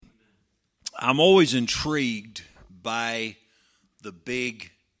I'm always intrigued by the big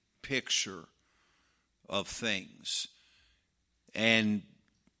picture of things. And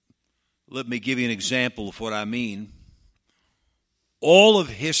let me give you an example of what I mean. All of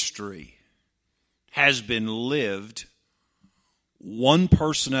history has been lived one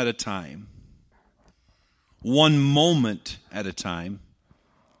person at a time, one moment at a time,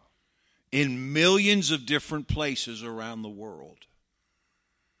 in millions of different places around the world.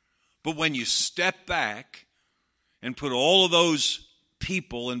 But when you step back and put all of those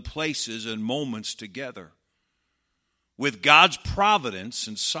people and places and moments together, with God's providence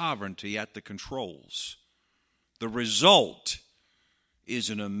and sovereignty at the controls, the result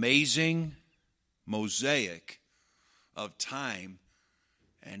is an amazing mosaic of time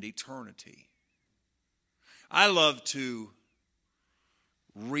and eternity. I love to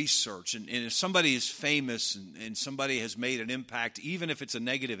research, and if somebody is famous and somebody has made an impact, even if it's a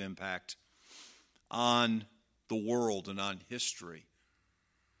negative impact, on the world and on history,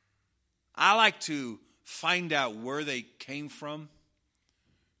 I like to find out where they came from,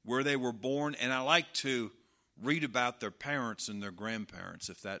 where they were born, and I like to read about their parents and their grandparents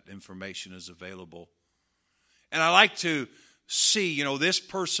if that information is available. And I like to see, this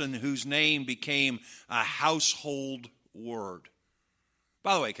person whose name became a household word.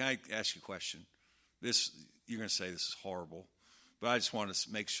 By the way, can I ask you a question? You're going to say this is horrible, but I just want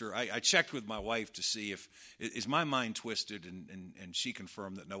to make sure. I checked with my wife to see if is my mind twisted, and she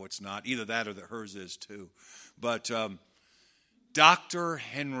confirmed that no, it's not. Either that or that hers is too. But Dr.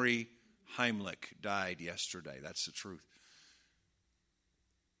 Henry Heimlich died yesterday. That's the truth.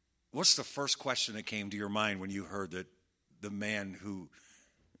 What's the first question that came to your mind when you heard that the man who...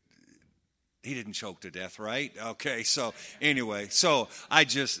 He didn't choke to death, right? Okay, so anyway,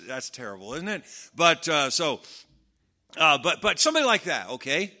 that's terrible, isn't it? But somebody like that,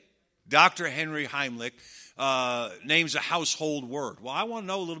 okay? Dr. Henry Heimlich names a household word. Well, I want to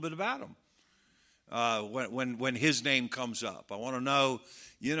know a little bit about him when his name comes up. I want to know,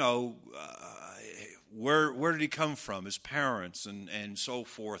 where did he come from, his parents, and so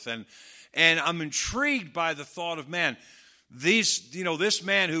forth. And I'm intrigued by the thought of, man, this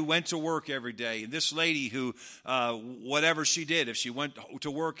man who went to work every day, and this lady who, whatever she did, if she went to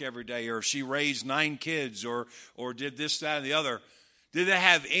work every day, or if she raised 9 kids, or did this, that, and the other, did they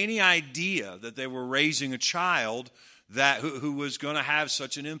have any idea that they were raising a child who was going to have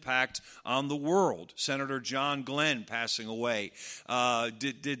such an impact on the world? Senator John Glenn passing away.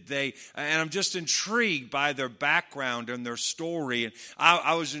 Did they? And I'm just intrigued by their background and their story. And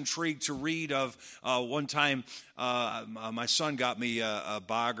I was intrigued to read of one time. My son got me a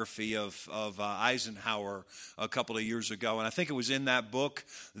biography of Eisenhower a couple of years ago, and I think it was in that book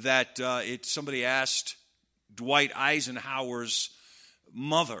that somebody asked Dwight Eisenhower's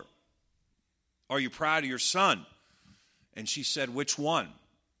mother, "Are you proud of your son?" And she said, "Which one?"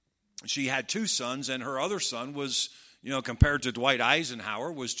 She had 2 sons, and her other son was, compared to Dwight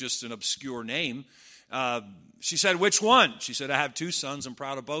Eisenhower, was just an obscure name. She said, "Which one?" She said, "I have 2 sons. I'm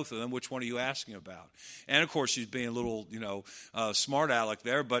proud of both of them. Which one are you asking about?" And, of course, she's being a little, smart aleck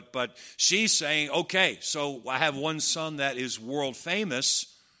there. But she's saying, okay, so I have one son that is world famous,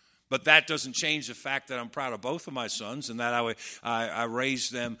 but that doesn't change the fact that I'm proud of both of my sons and that I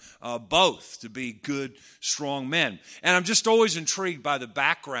raised them both to be good, strong men. And I'm just always intrigued by the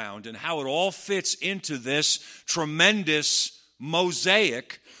background and how it all fits into this tremendous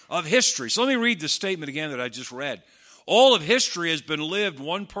mosaic of history. So let me read the statement again that I just read. All of history has been lived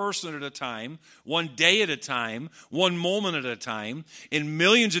one person at a time, one day at a time, one moment at a time, in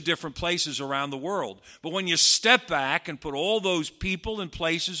millions of different places around the world. But when you step back and put all those people and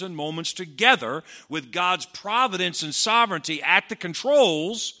places and moments together with God's providence and sovereignty at the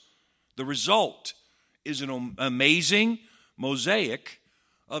controls, the result is an amazing mosaic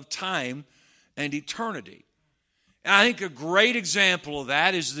of time and eternity. And I think a great example of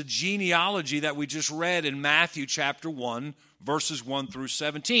that is the genealogy that we just read in Matthew chapter 1, verses 1 through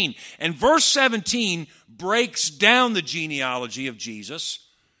 17. And verse 17 breaks down the genealogy of Jesus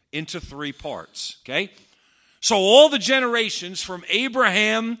into 3 parts, okay? So all the generations from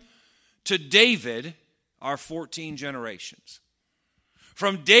Abraham to David are 14 generations.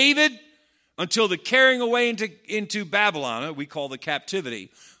 From David until the carrying away into Babylon, we call the captivity,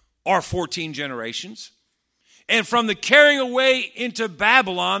 are 14 generations. And from the carrying away into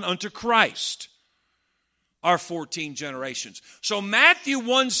Babylon unto Christ are 14 generations. So Matthew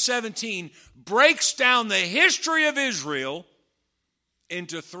 1:17 breaks down the history of Israel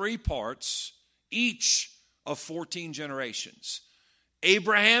into 3 parts, each of 14 generations.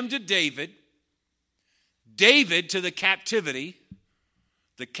 Abraham to David, David to the captivity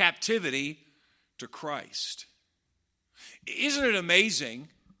to Christ. Isn't it amazing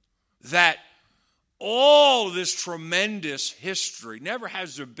that all of this tremendous history, never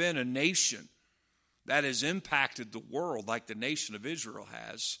has there been a nation that has impacted the world like the nation of Israel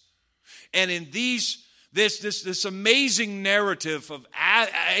has. And in this amazing narrative of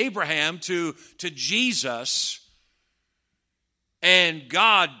Abraham to Jesus, and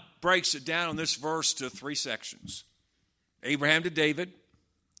God breaks it down in this verse to 3 sections. Abraham to David,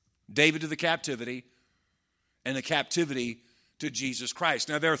 David to the captivity, and the captivity to Jesus Christ.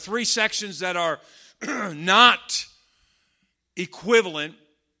 Now, there are 3 sections that are not equivalent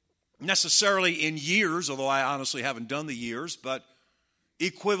necessarily in years, although I honestly haven't done the years, but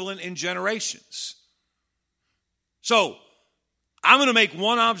equivalent in generations. So, I'm going to make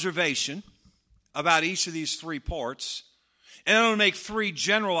one observation about each of these 3 parts, and I'm going to make 3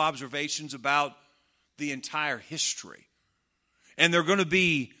 general observations about the entire history. And they're going to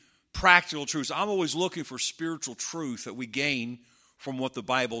be practical truths. I'm always looking for spiritual truth that we gain from what the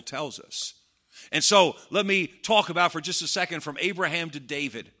Bible tells us. And so let me talk about for just a second from Abraham to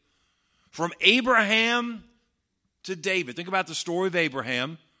David. From Abraham to David. Think about the story of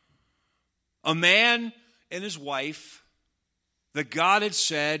Abraham. A man and his wife that God had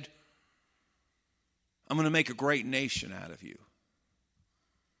said, I'm going to make a great nation out of you.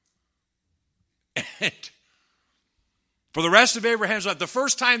 And for the rest of Abraham's life, the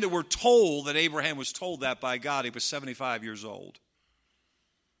first time that we're told that Abraham was told that by God, he was 75 years old.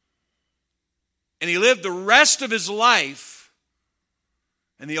 And he lived the rest of his life,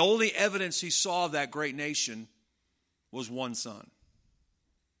 and the only evidence he saw of that great nation was one son.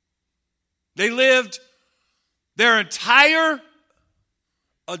 They lived their entire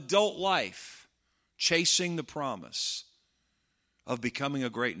adult life chasing the promise of becoming a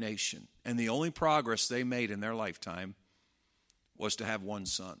great nation. And the only progress they made in their lifetime was to have one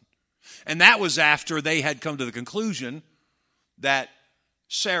son. And that was after they had come to the conclusion that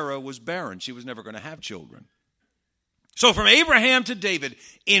Sarah was barren. She was never going to have children. So from Abraham to David,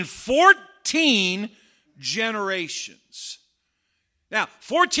 in 14 generations. Now,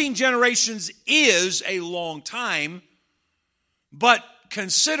 14 generations is a long time, but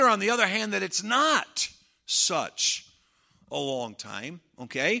consider, on the other hand, that it's not such a long time,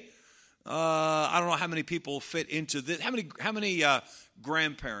 okay? I don't know how many people fit into this. How many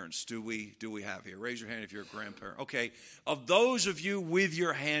grandparents do we have here? Raise your hand if you're a grandparent. Okay, of those of you with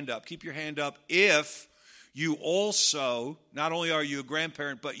your hand up, keep your hand up if you also, not only are you a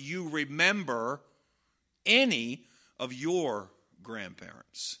grandparent, but you remember any of your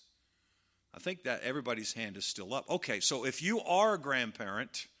grandparents. I think that everybody's hand is still up. Okay, so if you are a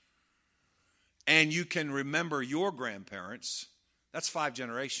grandparent and you can remember your grandparents, that's 5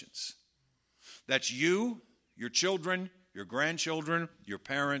 generations. That's you, your children, your grandchildren, your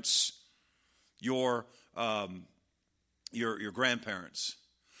parents, your grandparents.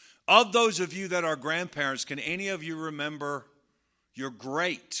 Of those of you that are grandparents, can any of you remember your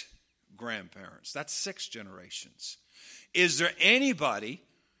great-grandparents? That's 6 generations. Is there anybody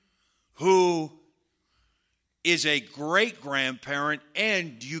who is a great-grandparent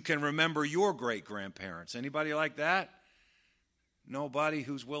and you can remember your great-grandparents? Anybody like that? Nobody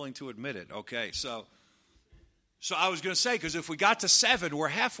who's willing to admit it. Okay, so I was going to say, because if we got to 7, we're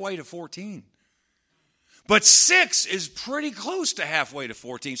halfway to 14. But 6 is pretty close to halfway to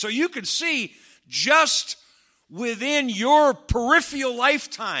 14. So you can see just within your peripheral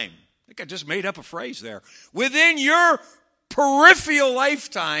lifetime, I think I just made up a phrase there. Within your peripheral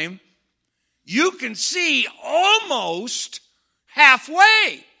lifetime, you can see almost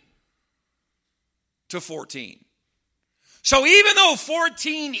halfway to 14. So even though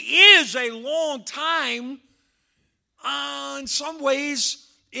 14 is a long time, in some ways,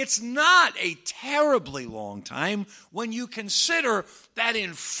 it's not a terribly long time when you consider that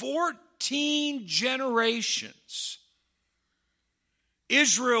in 14 generations,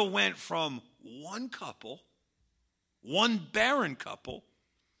 Israel went from one couple, one barren couple,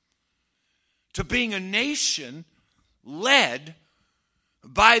 to being a nation led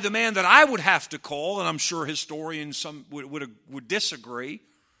by the man that I would have to call, and I'm sure historians would disagree,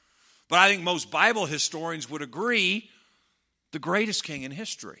 but I think most Bible historians would agree, the greatest king in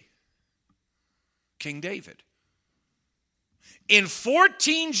history, King David. In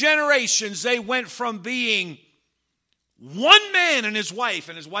 14 generations, they went from being one man and his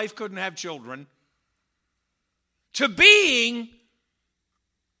wife couldn't have children, to being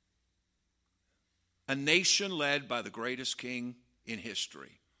a nation led by the greatest king in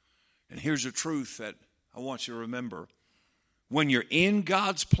history. And here's a truth that I want you to remember. When you're in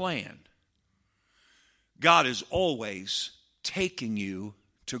God's plan, God is always taking you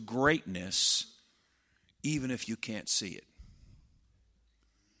to greatness even if you can't see it.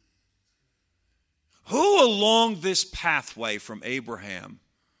 Who along this pathway from Abraham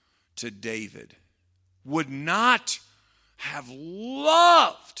to David would not have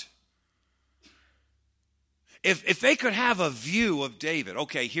loved, if they could have a view of David?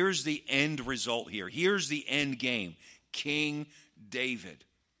 Okay, here's the end result here. Here's the end game. King David.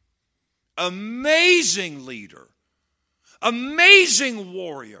 Amazing leader. Amazing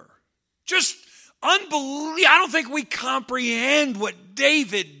warrior. Just unbelievable. I don't think we comprehend what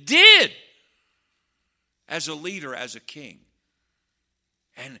David did as a leader, as a king.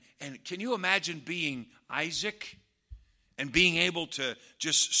 And can you imagine being Isaac and being able to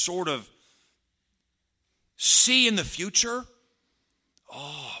just sort of see in the future?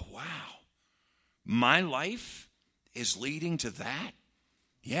 Oh, wow. My life is leading to that?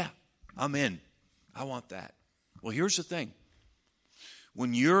 Yeah, I'm in. I want that. Well, here's the thing.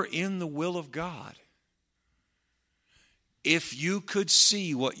 When you're in the will of God, if you could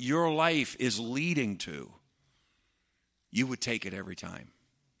see what your life is leading to, you would take it every time.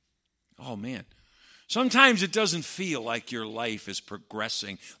 Oh, man. Sometimes it doesn't feel like your life is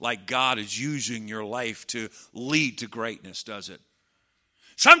progressing, like God is using your life to lead to greatness, does it?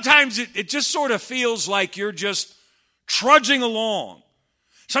 Sometimes it just sort of feels like you're just trudging along.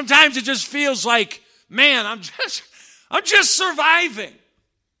 Sometimes it just feels like, man, I'm just surviving.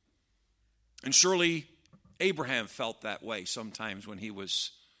 And surely Abraham felt that way sometimes when he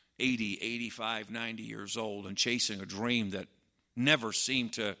was 80, 85, 90 years old and chasing a dream that never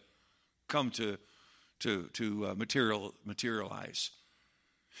seemed to come to materialize.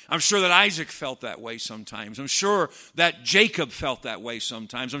 I'm sure that Isaac felt that way sometimes. I'm sure that Jacob felt that way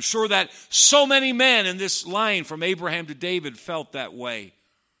sometimes. I'm sure that so many men in this line from Abraham to David felt that way.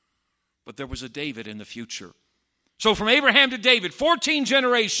 But there was a David in the future. So from Abraham to David, 14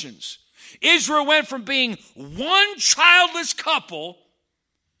 generations, Israel went from being one childless couple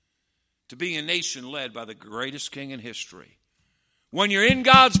to being a nation led by the greatest king in history. When you're in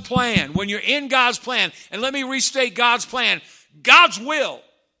God's plan, and let me restate God's plan, God's will.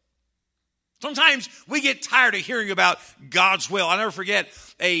 Sometimes we get tired of hearing about God's will. I'll never forget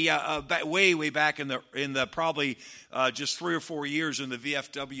way back in the probably just 3 or 4 years in the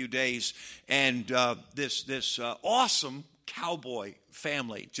VFW days, and this awesome cowboy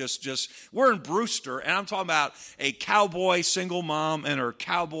family. Just we're in Brewster, and I'm talking about a cowboy single mom and her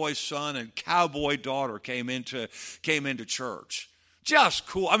cowboy son and cowboy daughter came into church. Just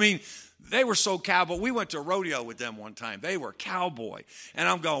cool. I mean, they were so cowboy. We went to a rodeo with them one time. They were cowboy. And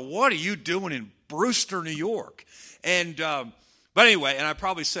I'm going, what are you doing in Brewster, New York? And but anyway, and I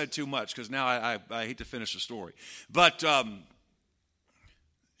probably said too much because now I hate to finish the story. But the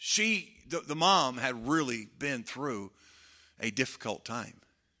mom had really been through a difficult time.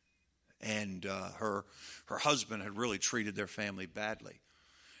 And her husband had really treated their family badly.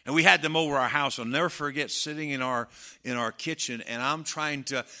 And we had them over our house. I'll never forget sitting in our kitchen, and I'm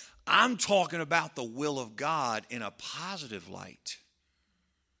talking about the will of God in a positive light.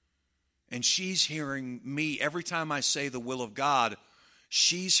 And she's hearing me, every time I say the will of God,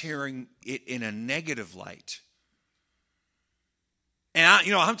 she's hearing it in a negative light. And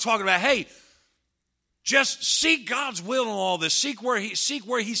I'm talking about, hey, just seek God's will in all this. Seek where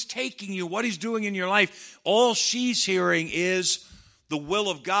He's taking you, what He's doing in your life. All she's hearing is the will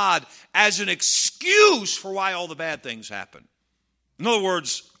of God as an excuse for why all the bad things happen. In other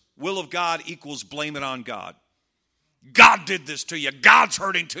words, will of God equals blame it on God. God did this to you. God's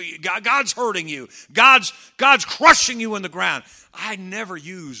hurting you. God's crushing you in the ground. I never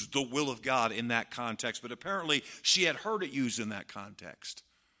used the will of God in that context, but apparently she had heard it used in that context.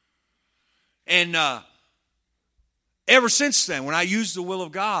 And ever since then, when I use the will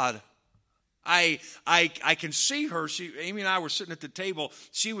of God, I can see her. Amy and I were sitting at the table.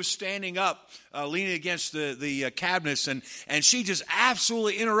 She was standing up, leaning against the cabinets, and she just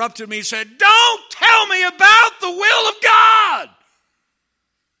absolutely interrupted me and said, "Don't tell me about the will of God." I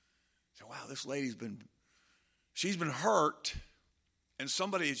said, wow, this lady's been hurt, and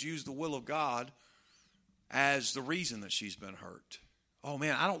somebody has used the will of God as the reason that she's been hurt. Oh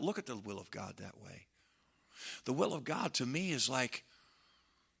man, I don't look at the will of God that way. The will of God to me is like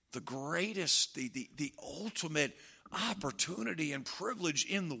the greatest, the ultimate opportunity and privilege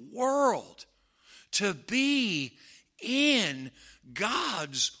in the world to be in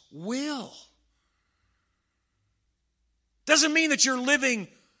God's will. Doesn't mean that you're living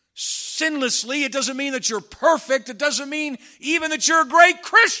sinlessly. It doesn't mean that you're perfect. It doesn't mean even that you're a great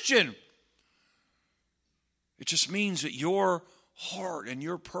Christian. It just means that your heart and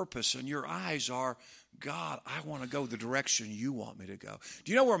your purpose and your eyes are God, I want to go the direction you want me to go.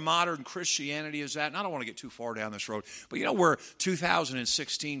 Do you know where modern Christianity is at? And I don't want to get too far down this road, but you know where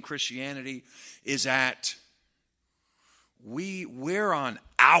 2016 Christianity is at? We're on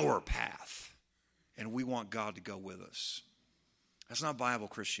our path, and we want God to go with us. That's not Bible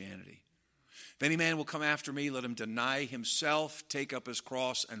Christianity. If any man will come after me, let him deny himself, take up his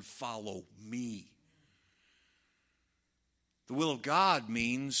cross, and follow me. The will of God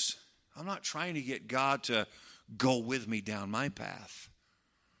means I'm not trying to get God to go with me down my path.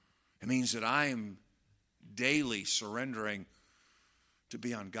 It means that I am daily surrendering to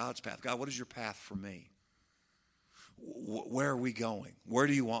be on God's path. God, what is your path for me? Where are we going? Where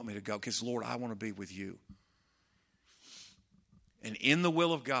do you want me to go? Because, Lord, I want to be with you. And in the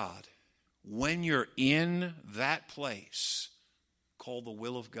will of God, when you're in that place called the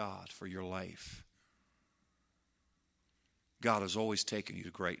will of God for your life, God has always taken you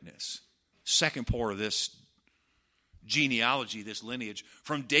to greatness. Second part of this genealogy, this lineage,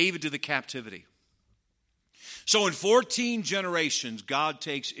 from David to the captivity. So in 14 generations, God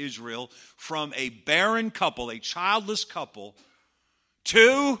takes Israel from a barren couple, a childless couple,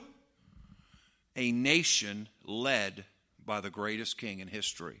 to a nation led by the greatest king in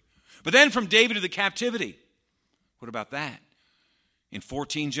history. But then from David to the captivity, what about that? In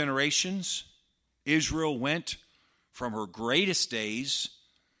 14 generations, Israel went from her greatest days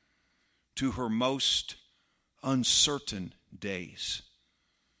to her most uncertain days.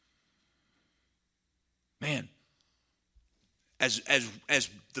 Man, as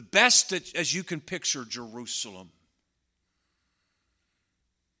the best as you can picture Jerusalem,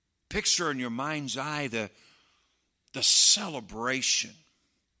 picture in your mind's eye the celebration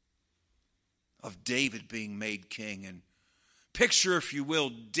of David being made king. And picture, if you will,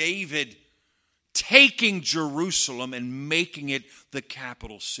 David taking Jerusalem and making it the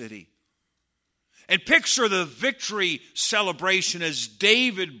capital city. And picture the victory celebration as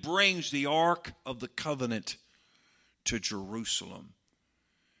David brings the Ark of the Covenant to Jerusalem.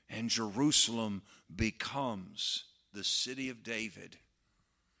 And Jerusalem becomes the city of David,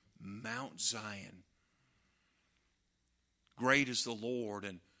 Mount Zion. Great is the Lord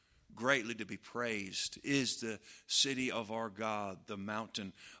and greatly to be praised is the city of our God, the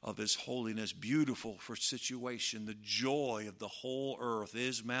mountain of his holiness, beautiful for situation. The joy of the whole earth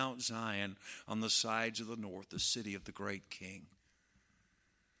is Mount Zion on the sides of the north, the city of the great king.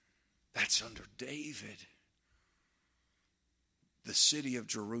 That's under David. The city of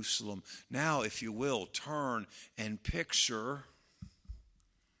Jerusalem. Now, if you will, turn and picture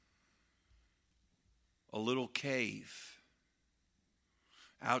a little cave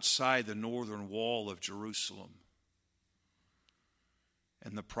outside the northern wall of Jerusalem.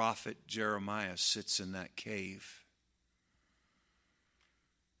 And the prophet Jeremiah sits in that cave.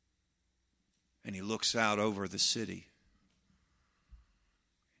 And he looks out over the city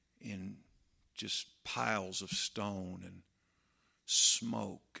in just piles of stone and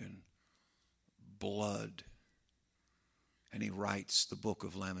smoke and blood. And he writes the book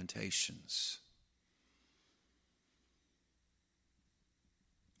of Lamentations.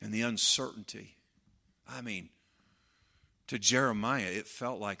 And the uncertainty, I mean, to Jeremiah, it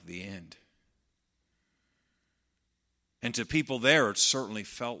felt like the end. And to people there, it certainly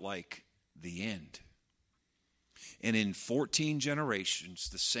felt like the end. And in 14 generations,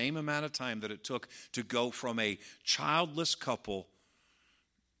 the same amount of time that it took to go from a childless couple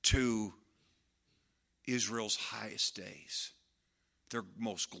to Israel's highest days, their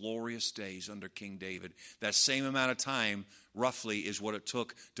most glorious days under King David. That same amount of time, roughly, is what it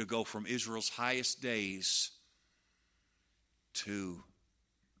took to go from Israel's highest days to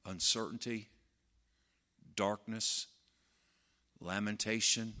uncertainty, darkness,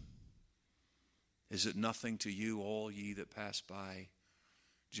 lamentation. Is it nothing to you, all ye that pass by?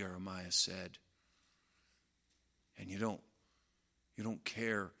 Jeremiah said. And you don't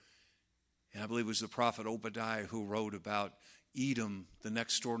care. And I believe it was the prophet Obadiah who wrote about Edom, the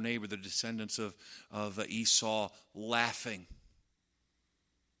next door neighbor, the descendants of Esau, laughing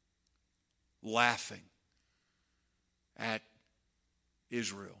at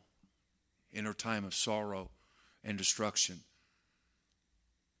Israel in her time of sorrow and destruction.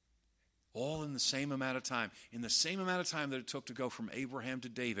 All in the same amount of time. In the same amount of time that it took to go from Abraham to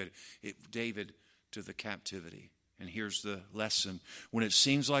David to the captivity. And here's the lesson. When it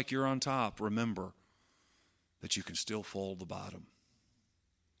seems like you're on top, remember that you can still fall to the bottom.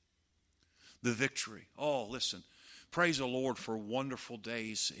 The victory. Oh, listen. Praise the Lord for wonderful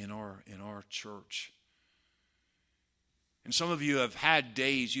days in our church. And some of you have had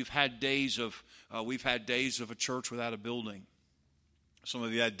days, we've had days of a church without a building. Some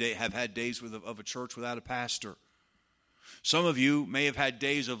of you have had days of a church without a pastor. Some of you may have had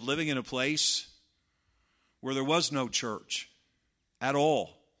days of living in a place where there was no church at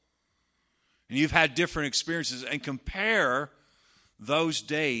all. And you've had different experiences. And compare those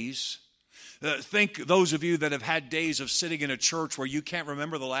days. Think those of you that have had days of sitting in a church where you can't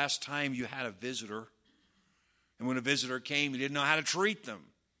remember the last time you had a visitor. And when a visitor came, you didn't know how to treat them.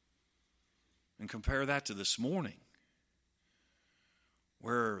 And compare that to this morning,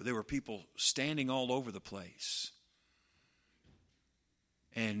 where there were people standing all over the place.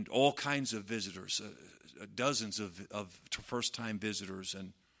 And all kinds of visitors, dozens of first-time visitors,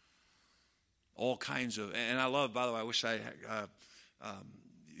 and all kinds of, and I love, by the way, I wish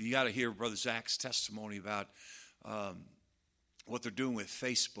you got to hear Brother Zach's testimony about what they're doing with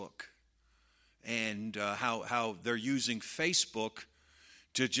Facebook, and how they're using Facebook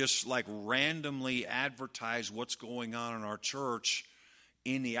to just like randomly advertise what's going on in our church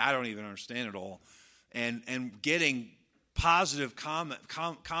I don't even understand it all, and getting positive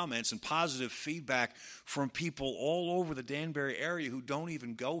comments and positive feedback from people all over the Danbury area who don't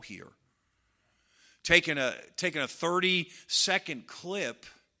even go here. Taking a 30-second clip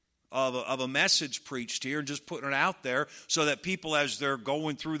of a message preached here and just putting it out there so that people, as they're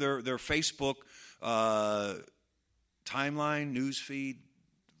going through their Facebook timeline, news feed,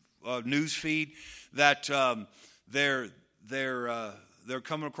 that they're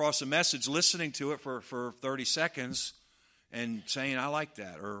coming across a message, listening to it for 30 seconds, and saying, I like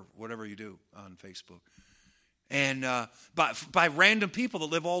that, or whatever you do on Facebook. And by random people that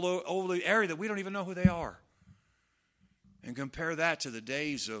live all over the area that we don't even know who they are. And compare that to the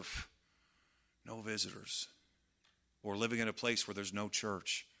days of no visitors, or living in a place where there's no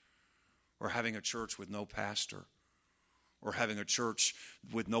church, or having a church with no pastor, or having a church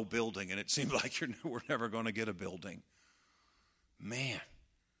with no building, and it seemed like we're never going to get a building. Man,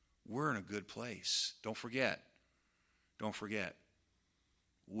 we're in a good place. Don't forget,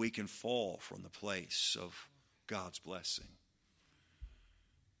 we can fall from the place of God's blessing.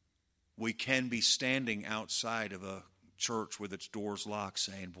 We can be standing outside of a church with its doors locked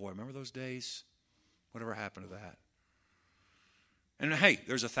saying, boy, remember those days? Whatever happened to that? And hey,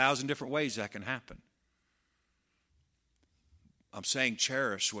 there's 1,000 different ways that can happen. I'm saying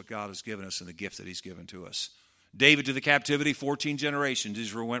cherish what God has given us and the gift that He's given to us. David to the captivity, 14 generations.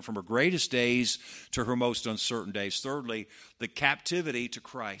 Israel went from her greatest days to her most uncertain days. Thirdly, the captivity to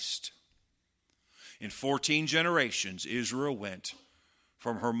Christ. In 14 generations, Israel went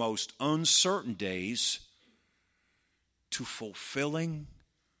from her most uncertain days to fulfilling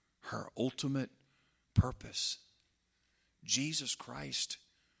her ultimate purpose. Jesus Christ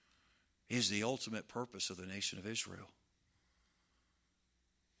is the ultimate purpose of the nation of Israel.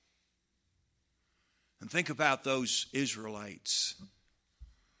 And think about those Israelites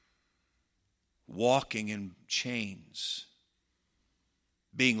walking in chains,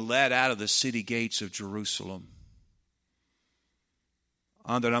 being led out of the city gates of Jerusalem.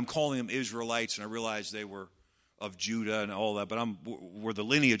 I'm calling them Israelites, and I realize they were of Judah and all that, but we're the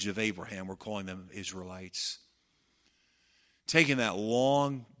lineage of Abraham. We're calling them Israelites. Taking that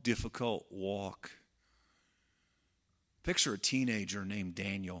long, difficult walk. Picture a teenager named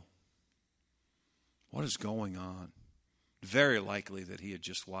Daniel. What is going on? Very likely that he had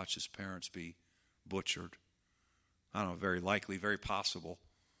just watched his parents be butchered. I don't know, very likely, very possible.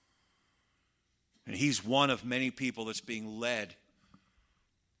 And he's one of many people that's being led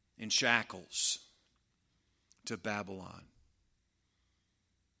in shackles to Babylon.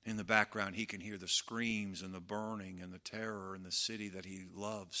 In the background, he can hear the screams and the burning and the terror in the city that he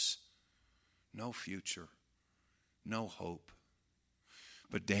loves. No future, no hope.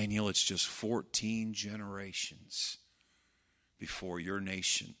 But Daniel, it's just 14 generations before your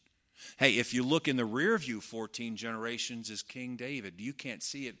nation. Hey, if you look in the rear view, 14 generations is King David. You can't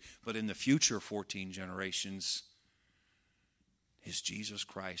see it, but in the future 14 generations is Jesus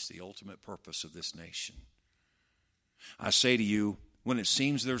Christ, the ultimate purpose of this nation. I say to you, when it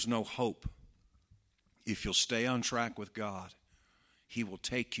seems there's no hope, if you'll stay on track with God, He will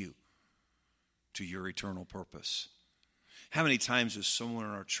take you to your eternal purpose. How many times has someone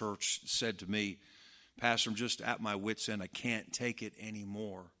in our church said to me, Pastor, I'm just at my wit's end. I can't take it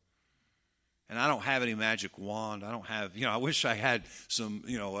anymore. And I don't have any magic wand. I don't have, I wish I had some,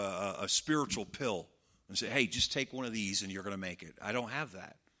 a spiritual pill and say, hey, just take one of these and you're going to make it. I don't have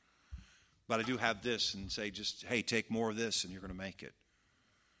that. But I do have this and say, hey, take more of this and you're going to make it.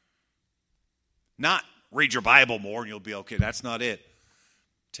 Not read your Bible more and you'll be okay. That's not it.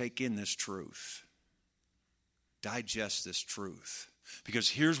 Take in this truth. Digest this truth. Because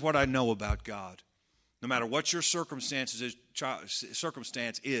here's what I know about God. No matter what your circumstance is,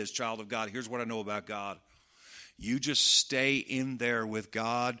 child of God, here's what I know about God. You just stay in there with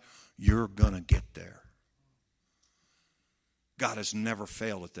God, you're going to get there. God has never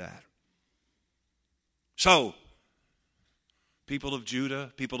failed at that. So, people of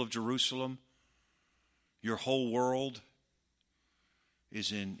Judah, people of Jerusalem, your whole world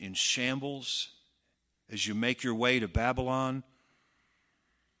is in shambles as you make your way to Babylon.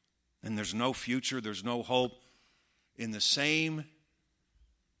 And there's no future, there's no hope. In the same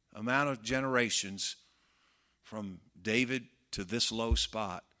amount of generations from David to this low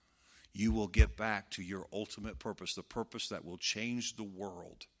spot, you will get back to your ultimate purpose, the purpose that will change the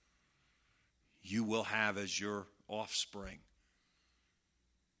world. You will have as your offspring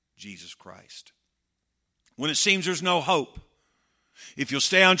Jesus Christ. When it seems there's no hope, if you'll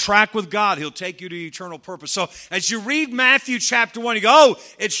stay on track with God, He'll take you to eternal purpose. So as you read Matthew chapter 1, you go, oh,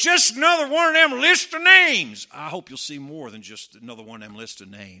 it's just another one of them list of names. I hope you'll see more than just another one of them list of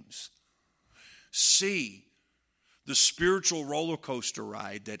names. See the spiritual roller coaster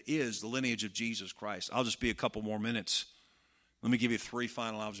ride that is the lineage of Jesus Christ. I'll just be a couple more minutes. Let me give you 3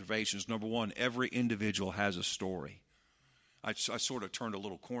 final observations. Number 1, every individual has a story. I sort of turned a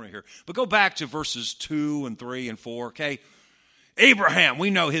little corner here. But go back to verses 2 and 3 and 4, okay? Abraham, we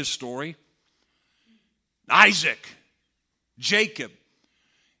know his story. Isaac, Jacob,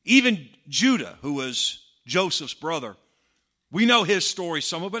 even Judah, who was Joseph's brother. We know his story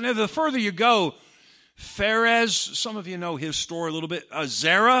somewhat, but the further you go, Pharez, some of you know his story a little bit.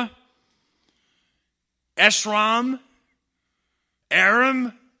 Zerah, Esrom,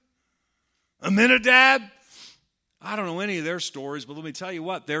 Aram, Aminadab. I don't know any of their stories, but let me tell you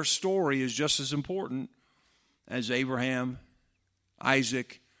what, their story is just as important as Abraham,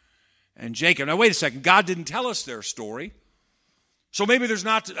 Isaac, and Jacob. Now, wait a second. God didn't tell us their story. So maybe there's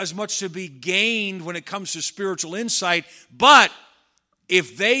not as much to be gained when it comes to spiritual insight. But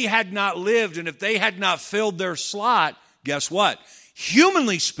if they had not lived and if they had not filled their slot, guess what?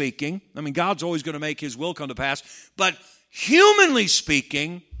 Humanly speaking, I mean, God's always going to make His will come to pass. But humanly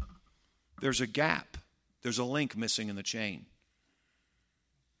speaking, there's a gap. There's a link missing in the chain.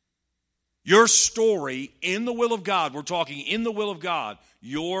 Your story in the will of God, we're talking in the will of God,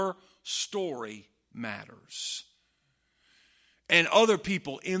 your story matters. And other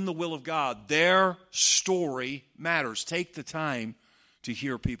people in the will of God, their story matters. Take the time to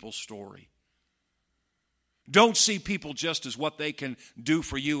hear people's story. Don't see people just as what they can do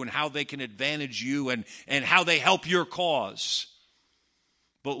for you and how they can advantage you and how they help your cause.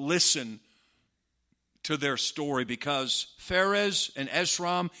 But listen to their story, because Pharez and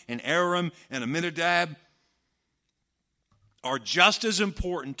Esrom and Aram and Aminadab are just as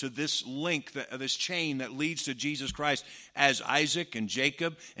important to this link, this chain that leads to Jesus Christ, as Isaac and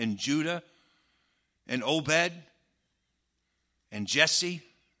Jacob and Judah and Obed and Jesse.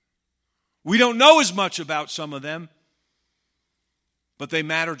 We don't know as much about some of them, but they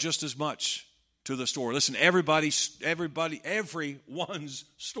matter just as much to the story. Listen, everyone's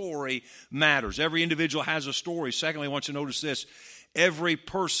story matters. Every individual has a story. Secondly, I want you to notice this. Every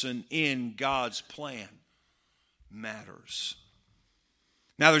person in God's plan matters.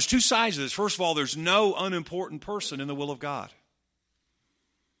 Now, there's 2 sides of this. First of all, there's no unimportant person in the will of God.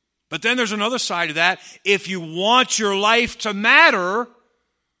 But then there's another side of that. If you want your life to matter,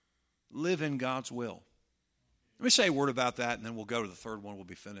 live in God's will. Let me say a word about that, and then we'll go to the third one. We'll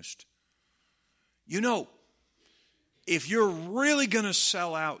be finished. You know, if you're really going to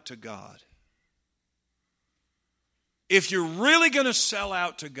sell out to God,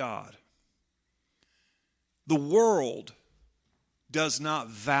 the world does not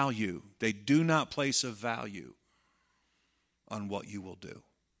value, they do not place a value on what you will do.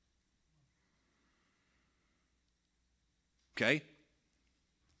 Okay?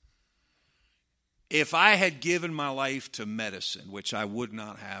 If I had given my life to medicine, which I would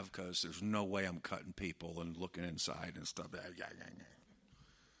not have because there's no way I'm cutting people and looking inside and stuff.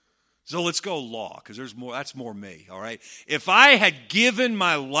 So let's go law, because there's more. That's more me, all right? If I had given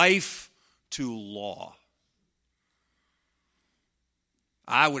my life to law,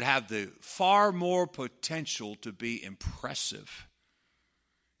 I would have the far more potential to be impressive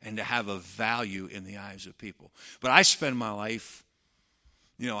and to have a value in the eyes of people. But I spend my life,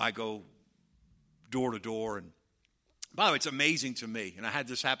 I go door to door. And by the way, it's amazing to me. And I had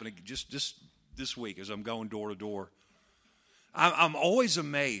this happen just this week as I'm going door to door. I'm always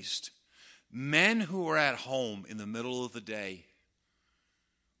amazed. Men who are at home in the middle of the day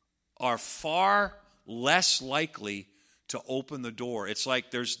are far less likely to open the door. It's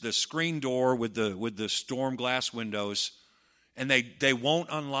like there's the screen door with the storm glass windows, and they won't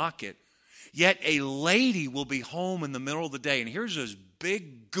unlock it. Yet a lady will be home in the middle of the day, and here's this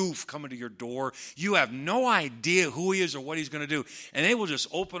big goof coming to your door. You have no idea who he is or what he's going to do. And they will just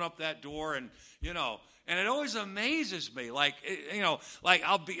open up that door and, and it always amazes me. Like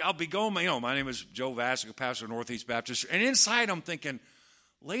I'll be going, my name is Joe Vasica, pastor of Northeast Baptist. And inside I'm thinking,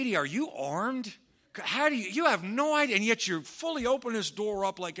 lady, are you armed? How do you have no idea. And yet you're fully open this door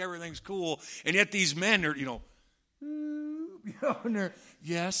up like everything's cool. And yet these men are, and they're,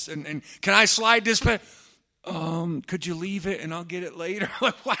 yes. And can I slide this pen? Could you leave it and I'll get it later?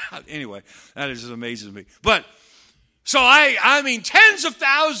 Wow. Anyway, that is just amazing to me. But so I mean, tens of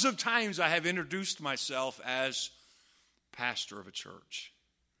thousands of times I have introduced myself as pastor of a church.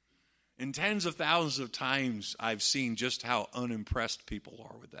 And tens of thousands of times I've seen just how unimpressed people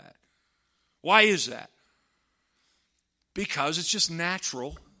are with that. Why is that? Because it's just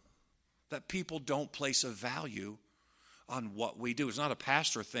natural that people don't place a value on what we do. It's not a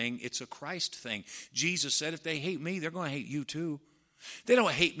pastor thing, it's a Christ thing. Jesus said, if they hate me, they're going to hate you too. They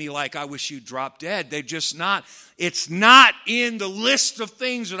don't hate me like I wish you'd drop dead. It's not in the list of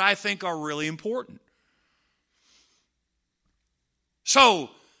things that I think are really important. So,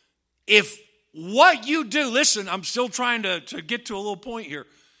 if what you do, listen, I'm still trying to get to a little point here.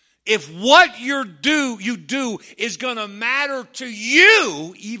 If what you do is going to matter to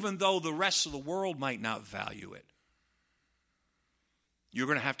you, even though the rest of the world might not value it, you're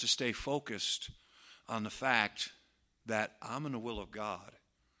going to have to stay focused on the fact that I'm in the will of God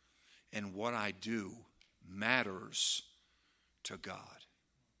and what I do matters to God.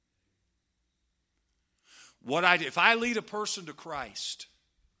 If I lead a person to Christ,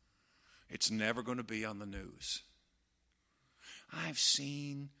 it's never going to be on the news. I've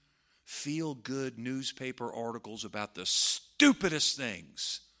seen feel-good newspaper articles about the stupidest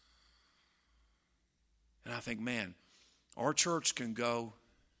things. And I think, man, our church can go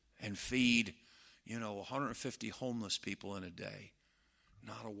and feed, 150 homeless people in a day.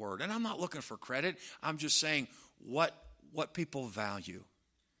 Not a word. And I'm not looking for credit. I'm just saying what people value.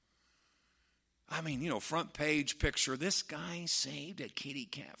 I mean, front page picture. This guy saved a kitty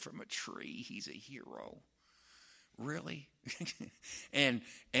cat from a tree. He's a hero. Really? and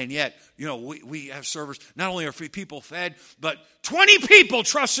yet, we have servers. Not only are people fed, but 20 people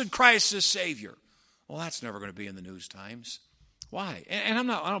trusted Christ as Savior. Well, that's never going to be in the news times. Why?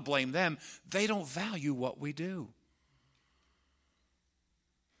 And I don't blame them. They don't value what we do.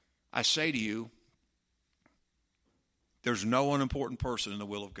 I say to you, there's no unimportant person in the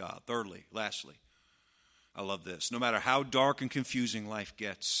will of God. Thirdly, lastly, I love this. No matter how dark and confusing life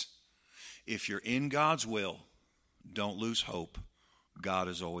gets, if you're in God's will, don't lose hope. God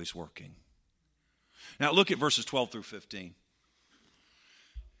is always working. Now look at verses 12 through 15.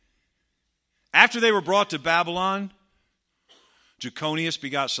 After they were brought to Babylon, Jeconius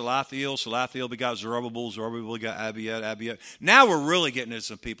begot Salathiel, Salathiel begot Zerubbabel, Zerubbabel begot Abiud. Now we're really getting into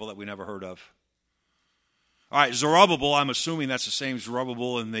some people that we never heard of. All right, Zerubbabel, I'm assuming that's the same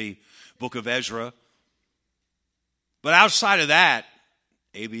Zerubbabel in the book of Ezra. But outside of that,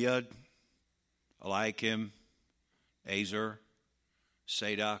 Abiud, Eliakim, Azar,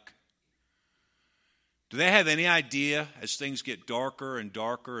 Sadok. Do they have any idea, as things get darker and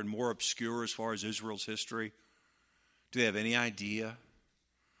darker and more obscure as far as Israel's history, do they have any idea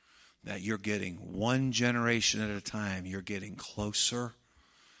that you're getting one generation at a time, you're getting closer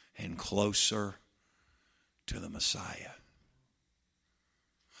and closer to the Messiah?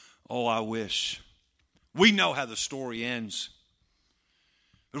 Oh, I wish. We know how the story ends.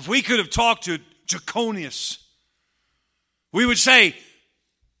 If we could have talked to Jeconius, we would say,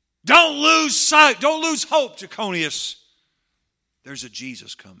 don't lose sight, don't lose hope, Jeconius. There's a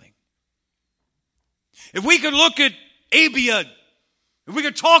Jesus coming. If we could look at Abiud, if we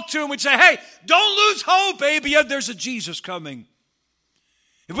could talk to him, we'd say, hey, don't lose hope, Abiud, there's a Jesus coming.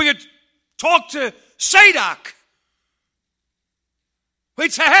 If we could talk to Sadok,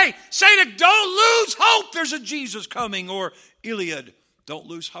 we'd say, hey, Sadok, don't lose hope, there's a Jesus coming. Or Eliud, don't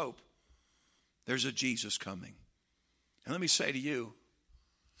lose hope, there's a Jesus coming. And let me say to you,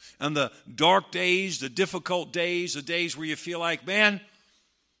 on the dark days, the difficult days, the days where you feel like, man,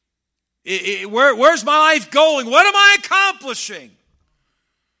 where's my life going? What am I accomplishing?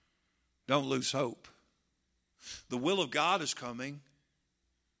 Don't lose hope. The will of God is coming.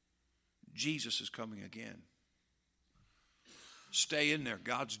 Jesus is coming again. Stay in there.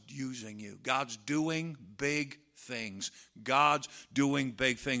 God's using you. God's doing big things. God's doing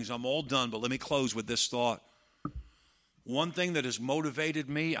big things. I'm all done, but let me close with this thought. One thing that has motivated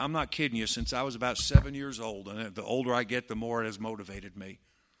me, I'm not kidding you, since I was about 7 years old, and the older I get, the more it has motivated me,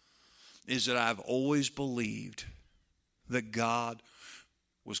 is that I've always believed that God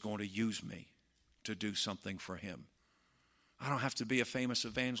was going to use me to do something for him. I don't have to be a famous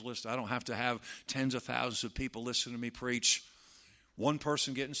evangelist. I don't have to have tens of thousands of people listen to me preach. One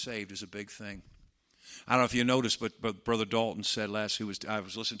person getting saved is a big thing. I don't know if you noticed, but Brother Dalton said I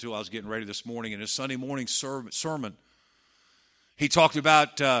was listening to, I was getting ready this morning, in his Sunday morning sermon, he talked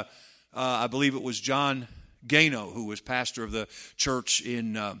about, I believe it was John Gano, who was pastor of the church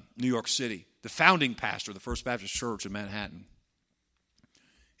in New York City, the founding pastor of the First Baptist Church in Manhattan.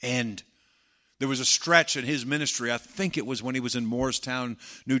 And there was a stretch in his ministry, I think it was when he was in Morristown,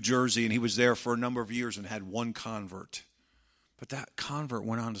 New Jersey, and he was there for a number of years and had one convert. But that convert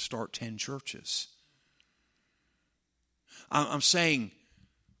went on to start 10 churches. I'm saying,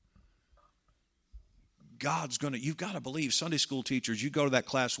 you've got to believe. Sunday school teachers, you go to that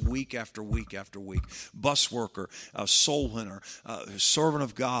class week after week after week. Bus worker, soul winner, servant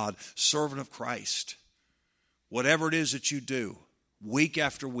of God, servant of Christ. Whatever it is that you do, week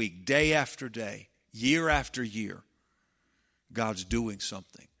after week, day after day, year after year, God's doing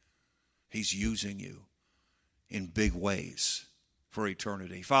something. He's using you in big ways for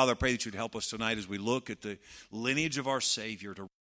eternity. Father, I pray that you'd help us tonight as we look at the lineage of our Savior to